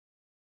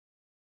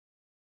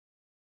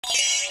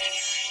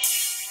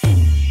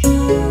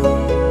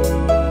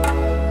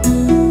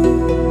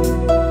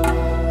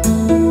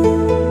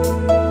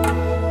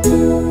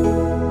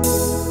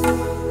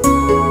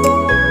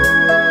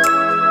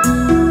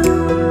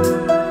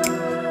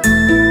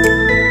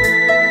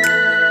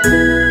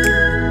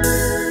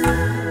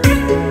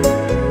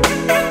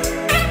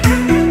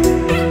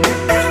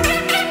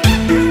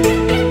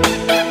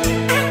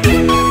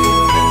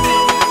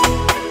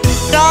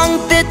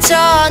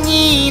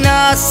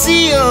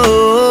nasio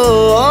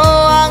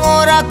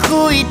Amor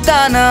aku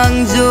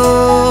itanangjo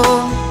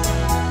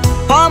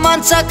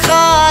Pamanca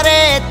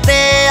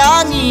karete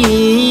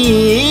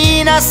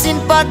ani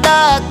nasin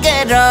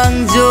padake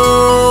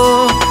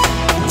rangjo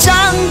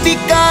Chang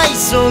bikai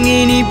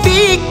songini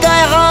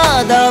bikai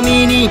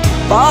hadamini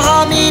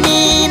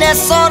pahamini ne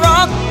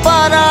sorak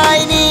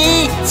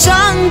paraini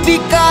Chang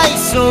bikai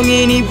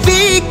songini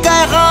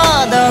bikai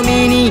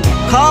hadamini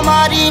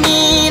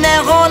kamarini ne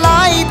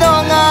holai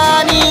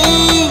dongani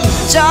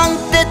Chang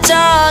te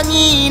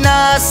changi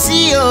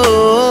nasio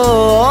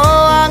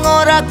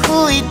Amor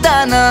aku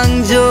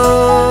itanangjo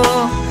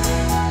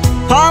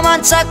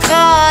Pamanca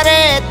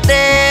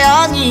karete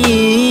ani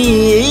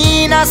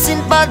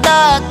nasin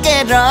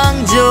padake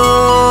rangjo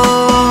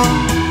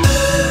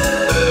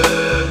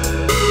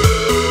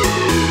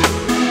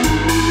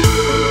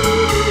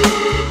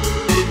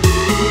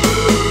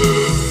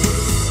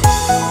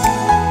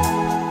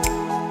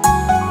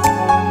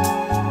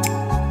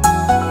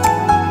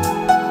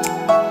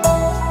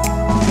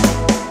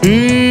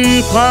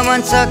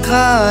Pamanca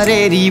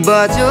kare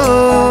ribajo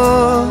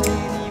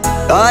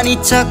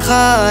Kanica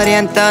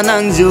karian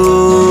tanangjo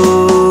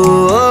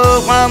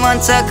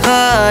Pamanca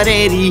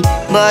kare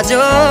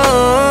ribajo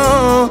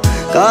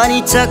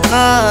Kanica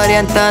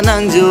karian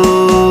tanangjo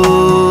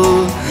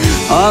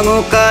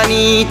Ango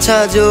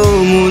kanica jo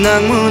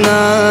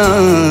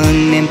munang-munang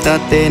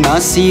Nemtate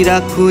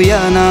nasiraku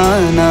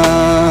yanan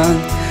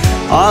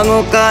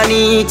Ango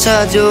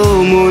kanica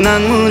jo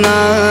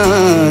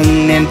munang-munang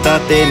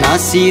Nemtate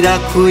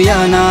nasiraku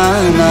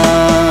yanan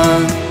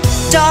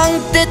Chang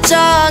te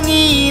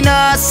changi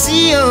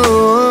nasio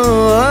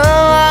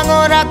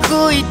Amor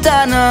aku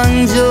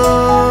itanangjo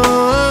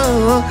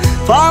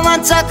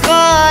Pamanca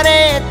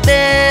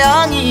karete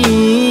ani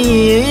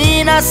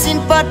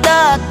nasin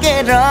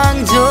padake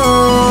rangjo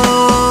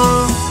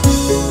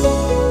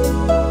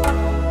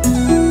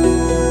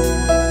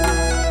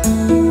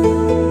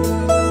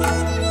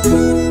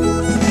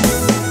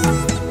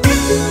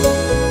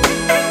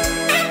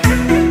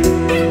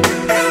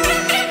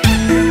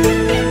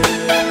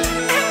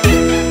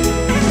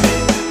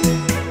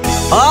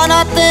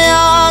Anate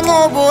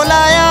ango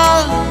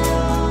bolaya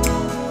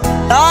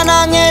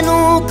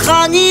Tanangenu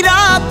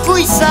kanira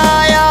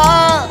kuisaya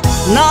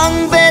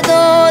Nang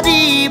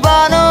bedori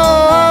bano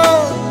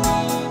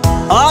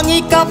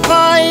Angi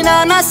kapai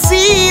na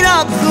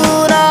nasira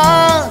kuna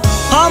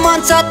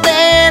Pamanca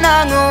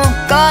tenango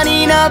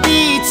kanina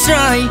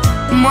bitray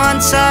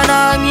Manca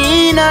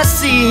nangi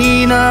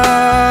nasina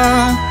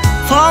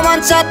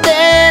Pamanca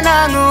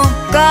tenango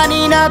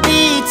kanina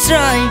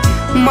bitray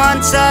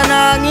Manca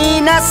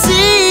nangi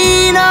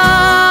nasina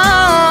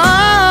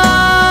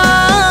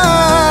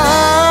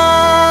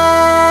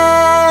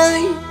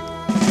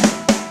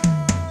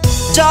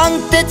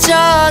Chang te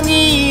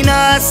changi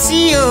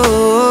nasio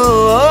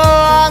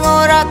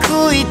Amor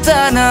aku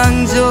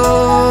itanangjo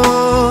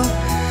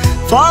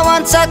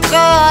Pamanca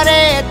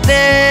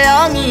karete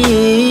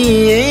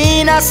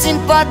ani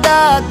nasin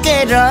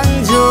padake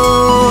rangjo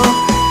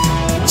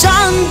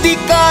Chang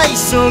bikai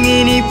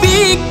songini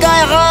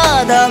bikai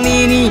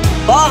hadamini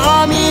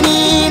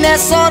pahamini ne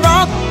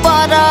sorak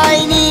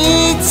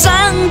paraini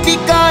Chang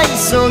bikai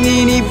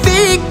songini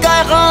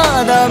bikai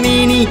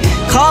hadamini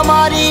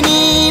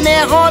kamarini ne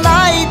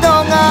holai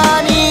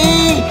dongani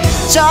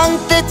Chang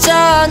te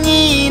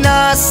changi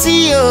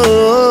nasio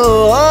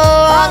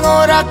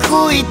Amor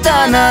aku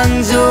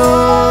itanangjo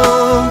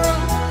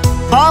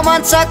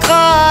Pamanca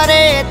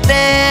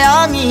karete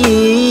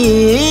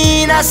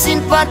ani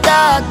nasin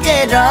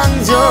padake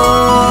rangjo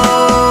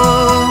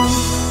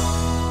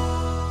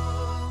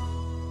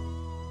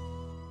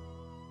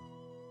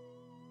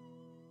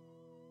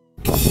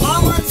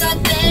Pamanca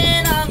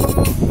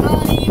tenango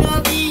kanina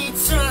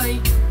bitray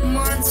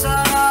Manca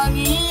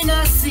nangi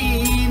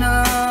nasina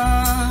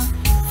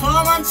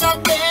Pamanca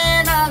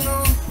tenango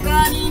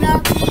kanina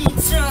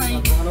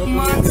bitray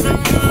Manca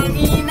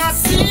nangi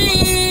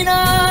nasina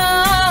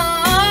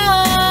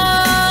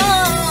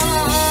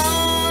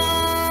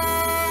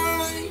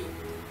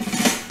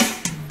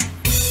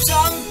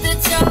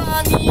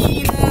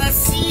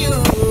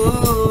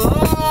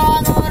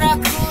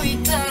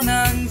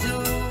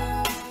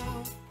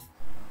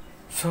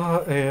So,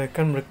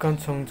 Bikram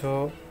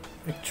Cherenga,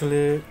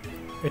 actually,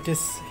 it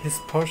is his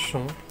first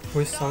song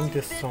who sang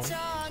this song.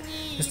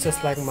 It's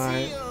just like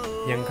my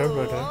younger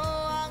brother.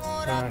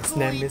 His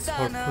name is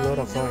Horfullo.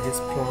 Rabha. He's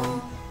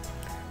from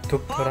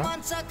Bipro.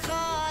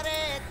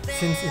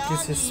 Since it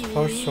is his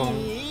first song,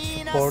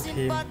 support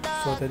him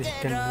so that he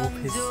can move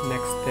his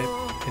next step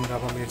in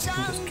Rabha music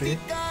industry.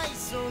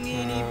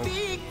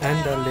 And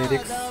the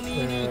lyrics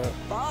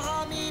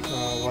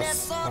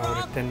was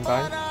written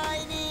by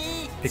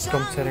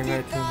Bikram Cherenga.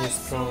 I think he's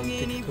from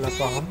Tikla.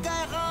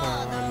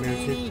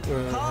 Music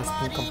has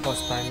been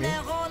composed by me.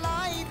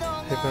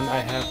 Even I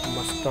have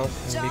mastered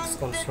and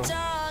mixed also.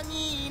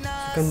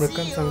 So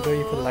Bikram Cherenga,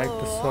 if you like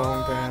the song,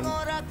 then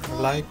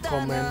like,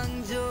 comment,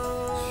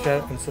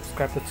 share and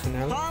subscribe to the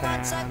channel,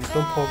 and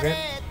don't forget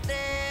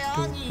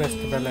to press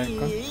the bell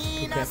icon to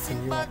get the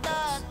new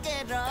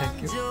updates.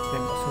 Thank you.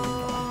 Nemrasong.